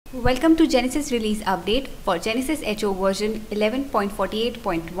Welcome to GINESYS release update for GINESYS HO version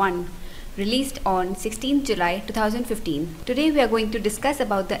 11.48.1 released on 16 July 2015. Today we are going to discuss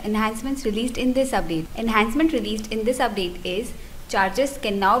about the enhancements released in this update. Enhancement released in this update is charges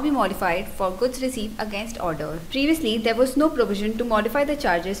can now be modified for goods received against order. Previously there was no provision to modify the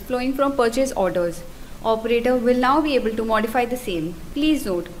charges flowing from purchase orders. Operator will now be able to modify the same. Please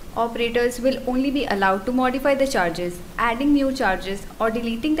note, operators will only be allowed to modify the charges. Adding new charges or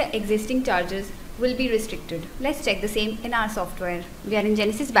deleting the existing charges will be restricted. Let's check the same in our software. We are in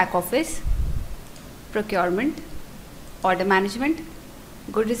GINESYS back office, procurement, order management,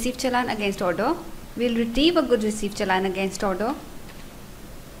 good received challan against order. We'll retrieve a good received challan against order.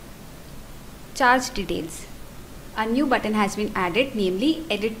 Charge details. A new button has been added, namely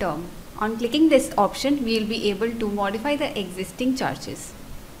edit term. On clicking this option, we will be able to modify the existing charges.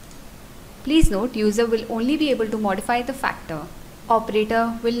 Please note, user will only be able to modify the factor.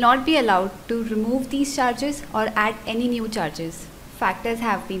 Operator will not be allowed to remove these charges or add any new charges. Factors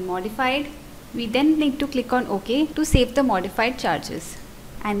have been modified. We then need to click on OK to save the modified charges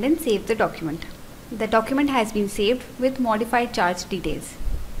and then save the document. The document has been saved with modified charge details.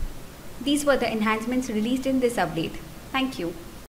 These were the enhancements released in this update. Thank you.